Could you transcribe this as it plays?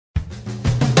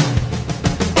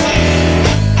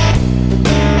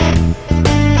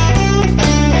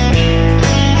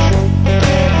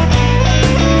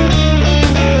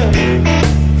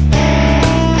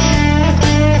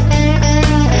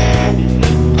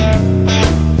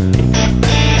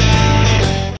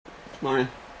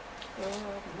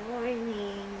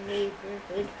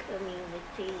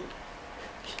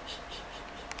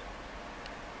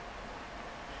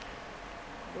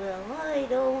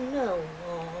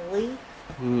Really?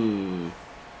 Good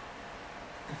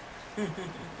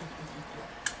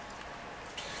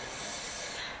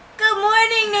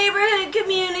morning, neighborhood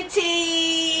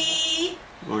community.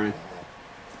 Morning.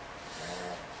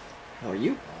 How are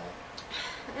you?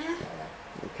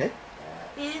 Okay.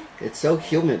 Yeah. It's so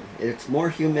humid. It's more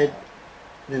humid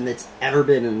than it's ever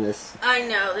been in this I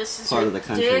know, this is part of the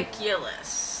country.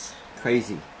 ridiculous.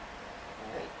 Crazy.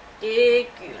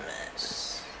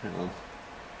 Ridiculous. Oh.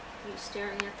 Are you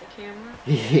staring at the camera?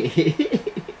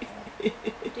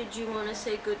 Did you want to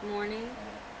say good morning?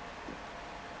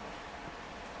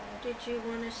 Did you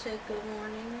want to say good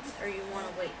morning? Or you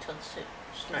want to wait till it's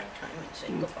nighttime and say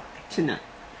goodbye? Tonight.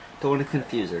 Don't want to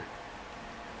confuse her.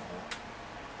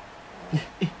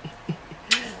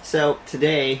 So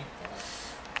today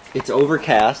it's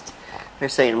overcast. They're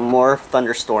saying more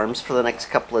thunderstorms for the next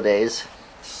couple of days.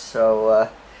 So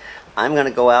I'm going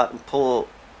to go out and pull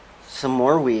some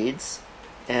more weeds,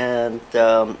 and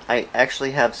I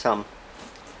actually have some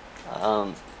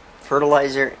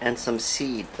fertilizer and some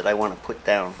seed that I want to put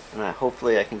down, and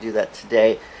hopefully I can do that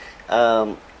today.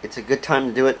 It's a good time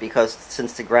to do it because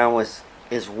since the ground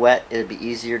is wet, it'd be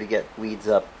easier to get weeds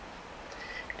up.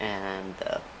 And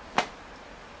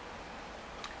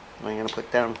I'm going to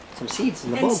put down some seeds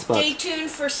in the bulb spots. Stay tuned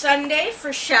for Sunday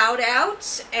for shout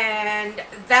outs, and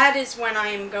that is when I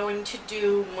am going to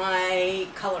do my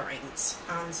colorings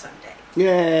on Sunday.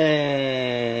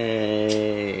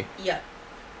 Yay! Yep.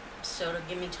 So it'll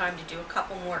give me time to do a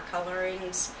couple more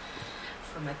colorings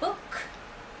for my book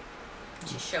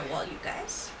to show all you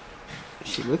guys.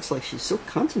 She looks like she's so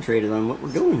concentrated on what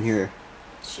we're doing here.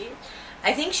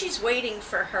 I think she's waiting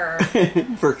for her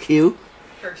For Q?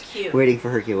 her cue. Waiting for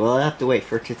her cue. Well, I'll have to wait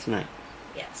for it tonight.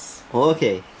 Yes.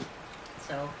 Okay.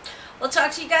 So we'll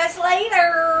talk to you guys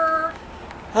later.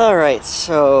 Alright,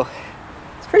 so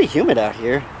it's pretty humid out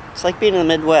here. It's like being in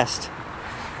the Midwest.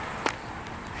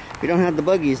 We don't have the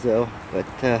buggies though, but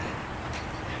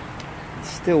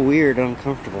it's still weird,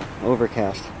 uncomfortable,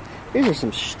 overcast. These are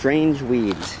some strange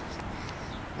weeds.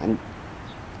 I'm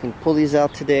going to pull these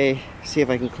out today, see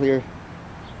if I can clear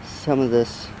some of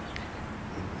this.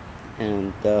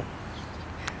 And I'm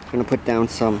going to put down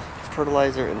some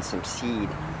fertilizer and some seed.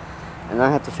 And I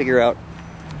have to figure out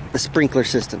the sprinkler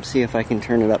system, see if I can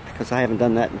turn it up, because I haven't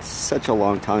done that in such a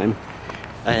long time.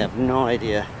 I have no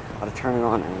idea how to turn it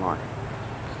on anymore.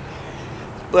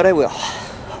 But I will.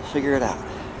 I'll figure it out.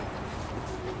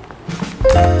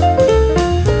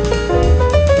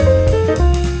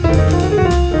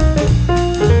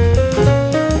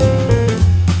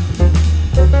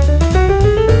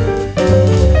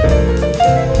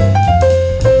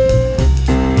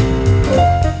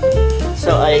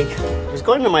 So I was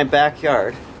going to my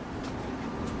backyard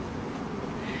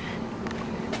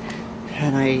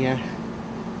and I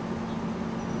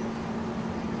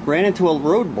ran into a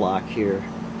roadblock here.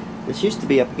 This used to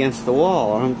be up against the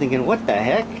wall, and I'm thinking, what the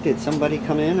heck? Did somebody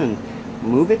come in and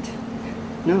move it?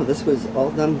 No, this was all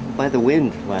done by the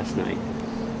wind last night.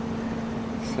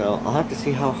 So I'll have to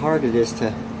see how hard it is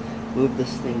to move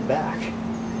this thing back,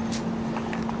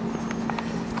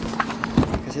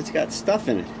 because it's got stuff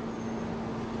in it.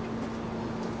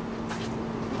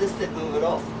 This didn't move at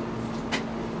all.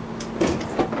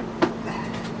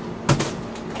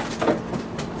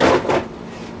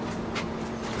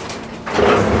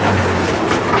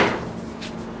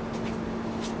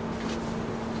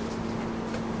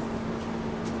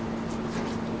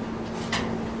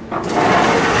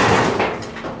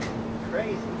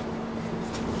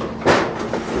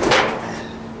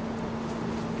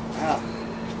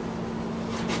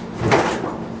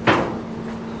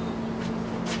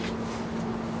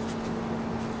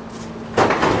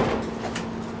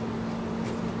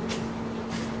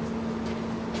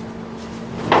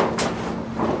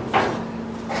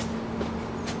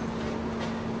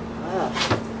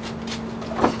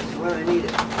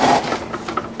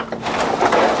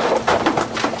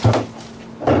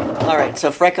 Alright,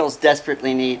 so Freckles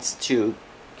desperately needs to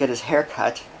get his hair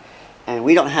cut, and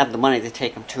we don't have the money to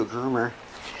take him to a groomer.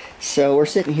 So we're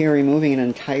sitting here removing an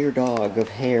entire dog of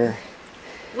hair.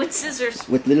 With scissors.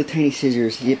 With little tiny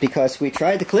scissors, because we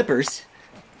tried the clippers.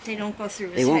 They don't go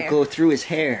through his hair. They won't go through his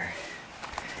hair.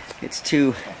 It's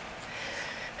too...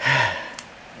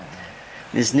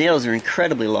 His nails are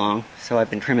incredibly long, so I've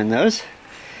been trimming those.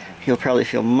 He'll probably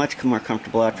feel much more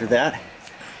comfortable after that.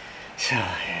 So,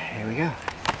 here we go.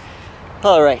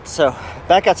 Alright, so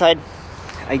back outside.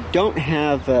 I don't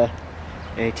have a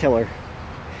tiller.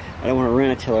 I don't want to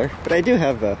rent a tiller, but I do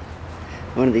have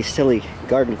one of these silly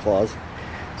garden claws.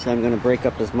 So I'm going to break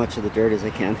up as much of the dirt as I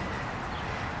can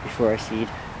before I seed.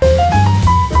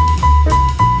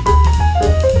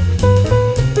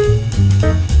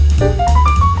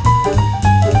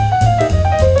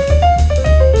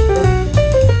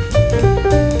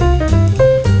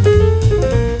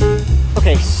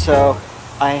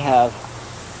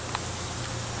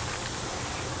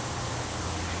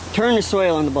 turned the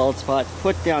soil on the bald spots,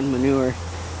 put down manure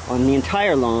on the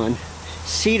entire lawn,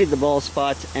 seeded the bald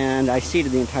spots, and I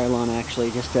seeded the entire lawn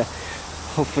actually, just to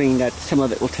hoping that some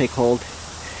of it will take hold.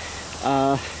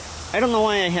 I don't know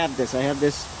why I have this. I have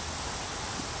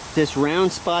this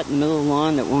round spot in the middle of the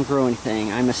lawn that won't grow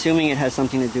anything. I'm assuming it has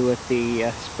something to do with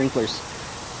the sprinklers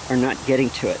are not getting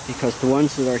to it, because the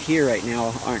ones that are here right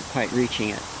now aren't quite reaching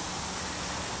it.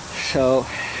 So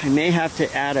I may have to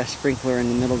add a sprinkler in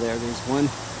the middle there. There's one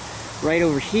right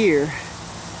over here.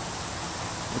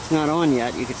 It's not on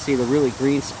yet. You can see the really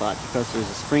green spot because there's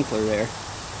a sprinkler there.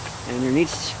 And there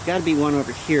needs got to be one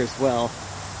over here as well.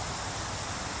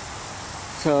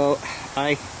 So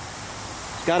I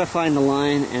got to find the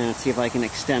line and see if I can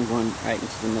extend one right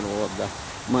into the middle of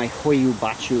my Hoyu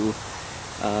Bachu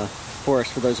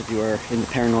forest, for those of you who are in the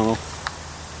paranormal.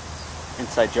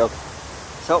 Inside joke.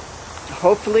 So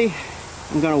hopefully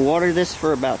I'm going to water this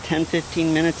for about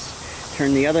 10-15 minutes.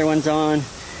 Turn the other ones on.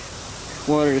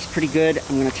 Water is pretty good.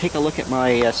 I'm going to take a look at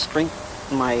my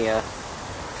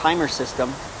timer system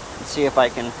and see if I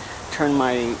can turn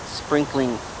my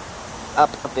sprinkling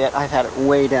up a bit. I've had it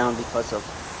way down because of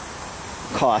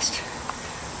cost,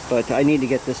 but I need to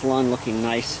get this lawn looking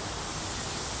nice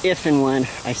if and when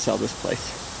I sell this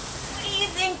place. What do you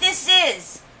think this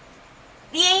is?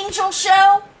 The Angel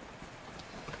Show?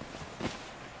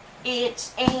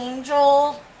 It's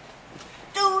Angel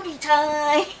duty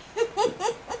time.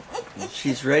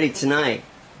 She's ready tonight.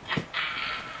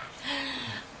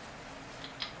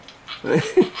 Good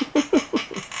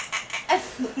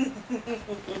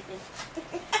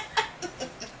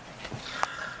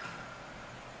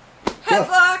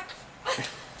luck.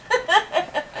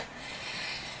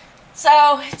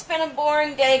 So, it's been a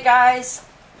boring day, guys.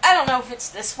 I don't know if it's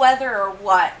this weather or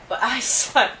what, but I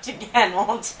slept again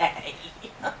all day.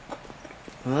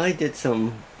 Well, I did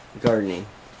some gardening.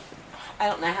 I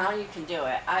don't know how you can do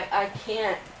it. I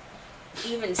can't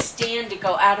even stand to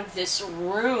go out of this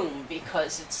room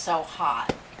because it's so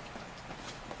hot.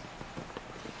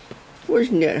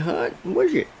 Wasn't that hot?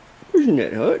 Was it? Wasn't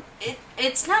that hot?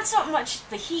 It's not so much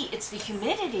the heat, it's the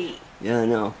humidity. Yeah, I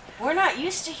know. We're not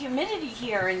used to humidity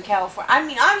here in California. I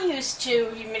mean, I'm used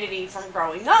to humidity from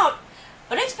growing up,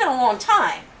 but it's been a long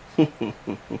time.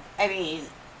 I mean,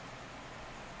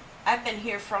 I've been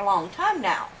here for a long time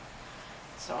now,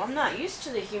 so I'm not used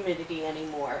to the humidity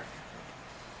anymore.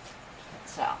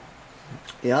 So.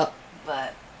 Yep.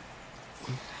 But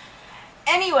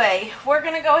anyway, we're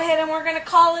going to go ahead and we're going to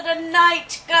call it a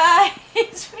night, guys.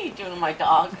 What are you doing to my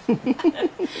dog?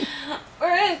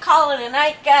 We're going to call it a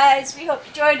night, guys. We hope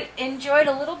you enjoyed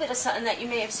a little bit of something that you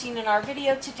may have seen in our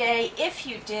video today. If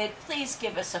you did, please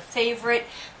give us a favorite.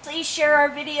 Please share our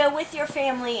video with your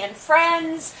family and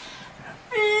friends.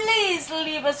 Please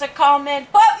leave us a comment.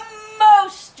 But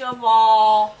most of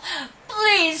all,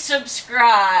 please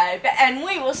subscribe. And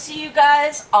we will see you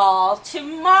guys all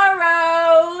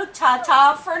tomorrow.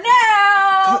 Ta-ta for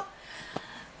now.